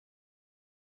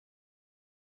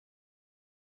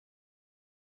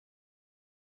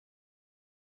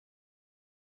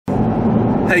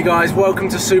Hey guys, welcome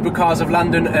to Supercars of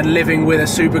London and Living with a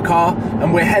Supercar,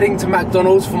 and we're heading to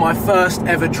McDonald's for my first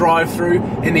ever drive-through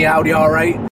in the Audi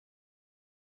R8.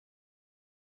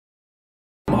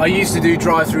 I used to do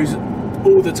drive-throughs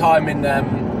all the time in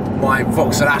my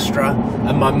Vauxhall Astra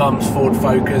and my mum's Ford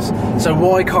Focus, so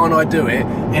why can't I do it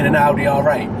in an Audi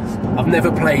R8? I've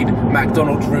never played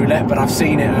McDonald's Roulette, but I've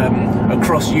seen it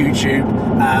across YouTube,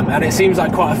 and it seems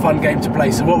like quite a fun game to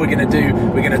play. So what we're going to do,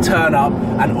 we're going to turn up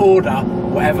and order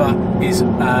whatever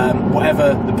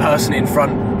the person in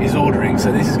front is ordering.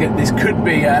 So this could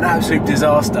be an absolute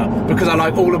disaster, because I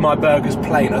like all of my burgers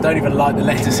plain. I don't even like the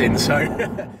lettuce in, so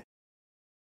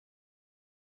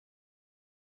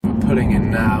I'm putting in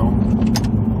now,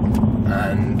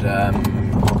 and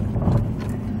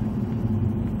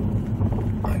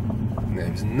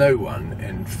there's no one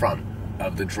in front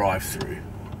of the drive-through,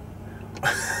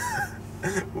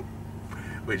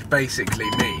 which basically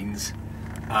means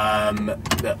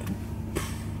that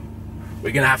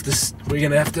we're gonna have to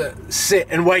sit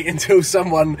and wait until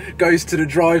someone goes to the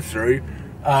drive-through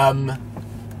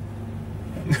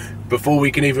before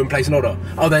we can even place an order.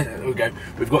 Oh, there we go.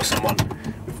 We've got someone.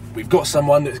 We've got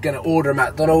someone that's going to order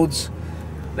McDonald's.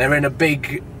 They're in a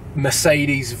big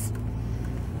Mercedes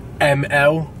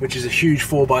ML, which is a huge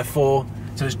 4x4.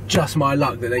 So it's just my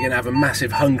luck that they're going to have a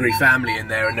massive hungry family in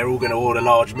there, and they're all going to order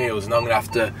large meals, and I'm going to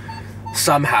have to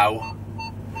somehow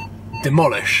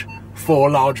demolish 4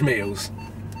 large meals.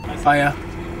 Hiya.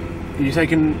 Are you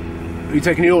taking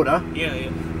the order? Yeah.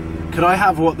 Could I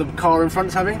have what the car in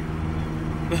front's having?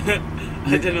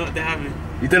 I don't know what they're having.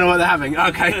 You don't know what they're having?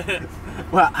 Okay.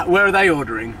 Well, where are they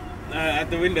ordering? At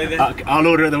the window there. Okay, I'll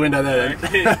order at the window there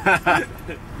then.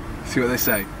 See what they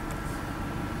say.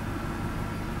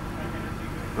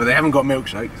 Well, they haven't got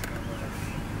milkshakes.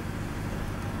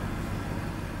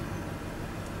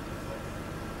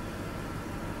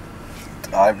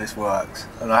 I hope this works,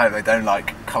 and I hope they don't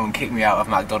come and kick me out of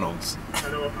McDonald's.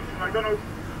 Hello, welcome to McDonald's.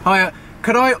 Hiya,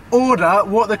 could I order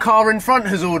what the car in front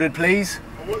has ordered, please?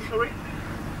 What, sorry?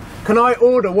 Can I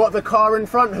order what the car in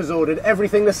front has ordered?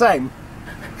 Everything the same?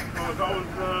 Oh, that was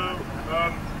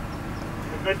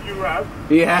a veggie wrap.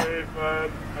 Yeah. With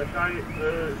a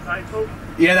Diet Coke.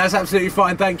 Yeah, that's absolutely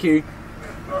fine, thank you.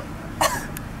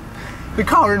 The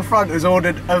car in front has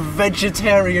ordered a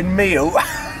vegetarian meal.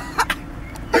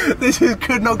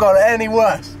 Could not got any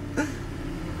worse.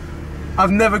 I've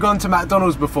never gone to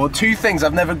McDonald's before. 2 things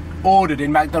I've never ordered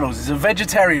in McDonald's is a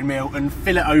vegetarian meal and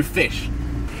filet-o fish.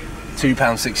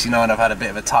 £2.69, I've had a bit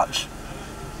of a touch.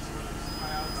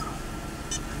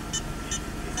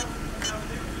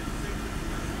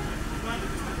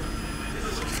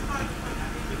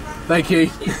 Thank you.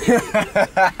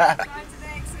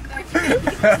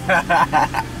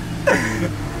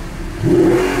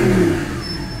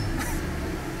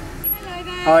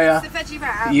 Oh yeah. The veggie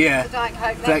wrap. Yeah. The Diet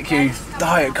Coke. Thank you.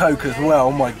 Diet Coke as well.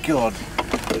 Oh my god.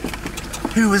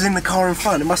 Who was in the car in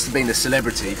front? It must have been a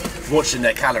celebrity watching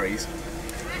their calories.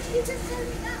 There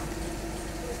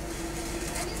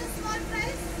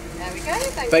we go.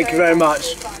 Thank you very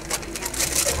much.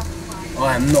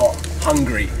 I am not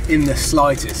hungry in the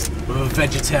slightest with a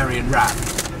vegetarian wrap.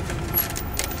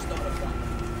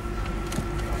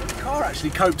 The car actually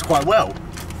coped quite well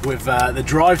with the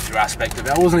drive-through aspect of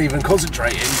it. I wasn't even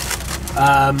concentrating.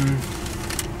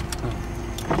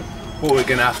 What we're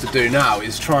going to have to do now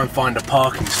is try and find a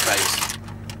parking space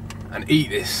and eat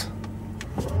this.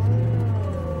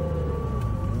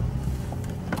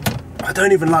 I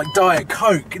don't even like Diet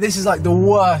Coke. This is like the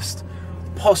worst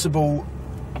possible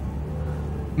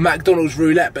McDonald's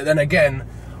Roulette, but then again,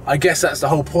 I guess that's the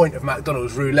whole point of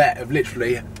McDonald's Roulette, of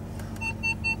literally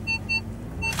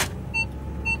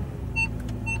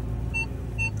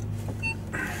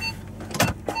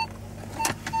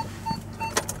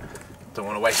don't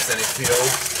want to waste any fuel.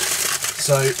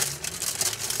 So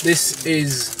this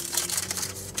is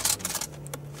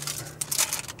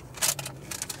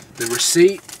the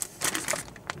receipt.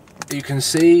 You can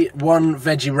see 1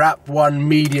 veggie wrap, 1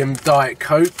 medium Diet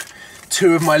Coke,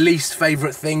 2 of my least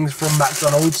favourite things from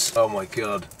McDonald's. Oh my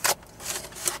god.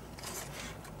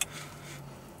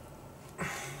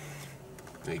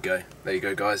 There you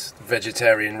go guys,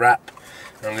 vegetarian wrap.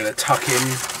 And I'm going to tuck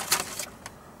in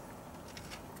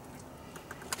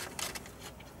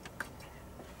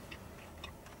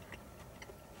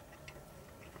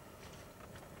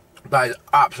that is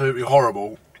absolutely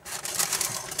horrible.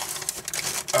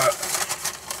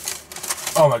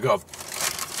 Oh my god.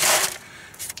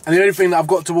 And the only thing that I've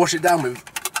got to wash it down with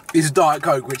is Diet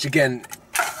Coke, which again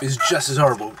is just as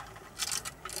horrible.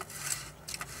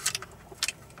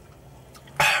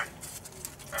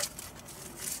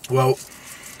 Well,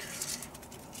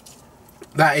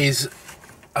 That is,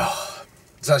 oh,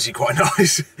 it's actually quite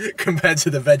nice compared to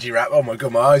the veggie wrap. Oh my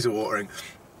god, my eyes are watering.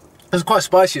 It's quite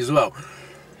spicy as well.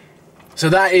 So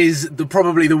that is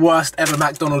probably the worst ever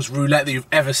McDonald's roulette that you've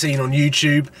ever seen on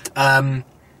YouTube.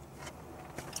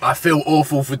 I feel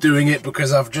awful for doing it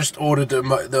because I've just ordered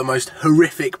the most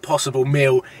horrific possible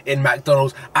meal in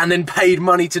McDonald's and then paid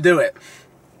money to do it.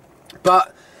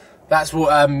 But that's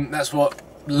what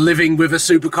living with a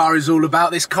supercar is all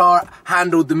about. This car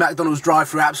handled the McDonald's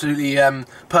drive-thru absolutely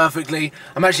perfectly.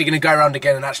 I'm actually going to go around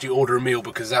again and actually order a meal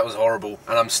because that was horrible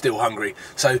and I'm still hungry.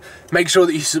 So make sure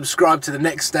that you subscribe to the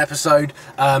next episode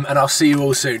and I'll see you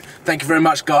all soon. Thank you very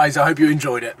much, guys. I hope you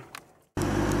enjoyed it.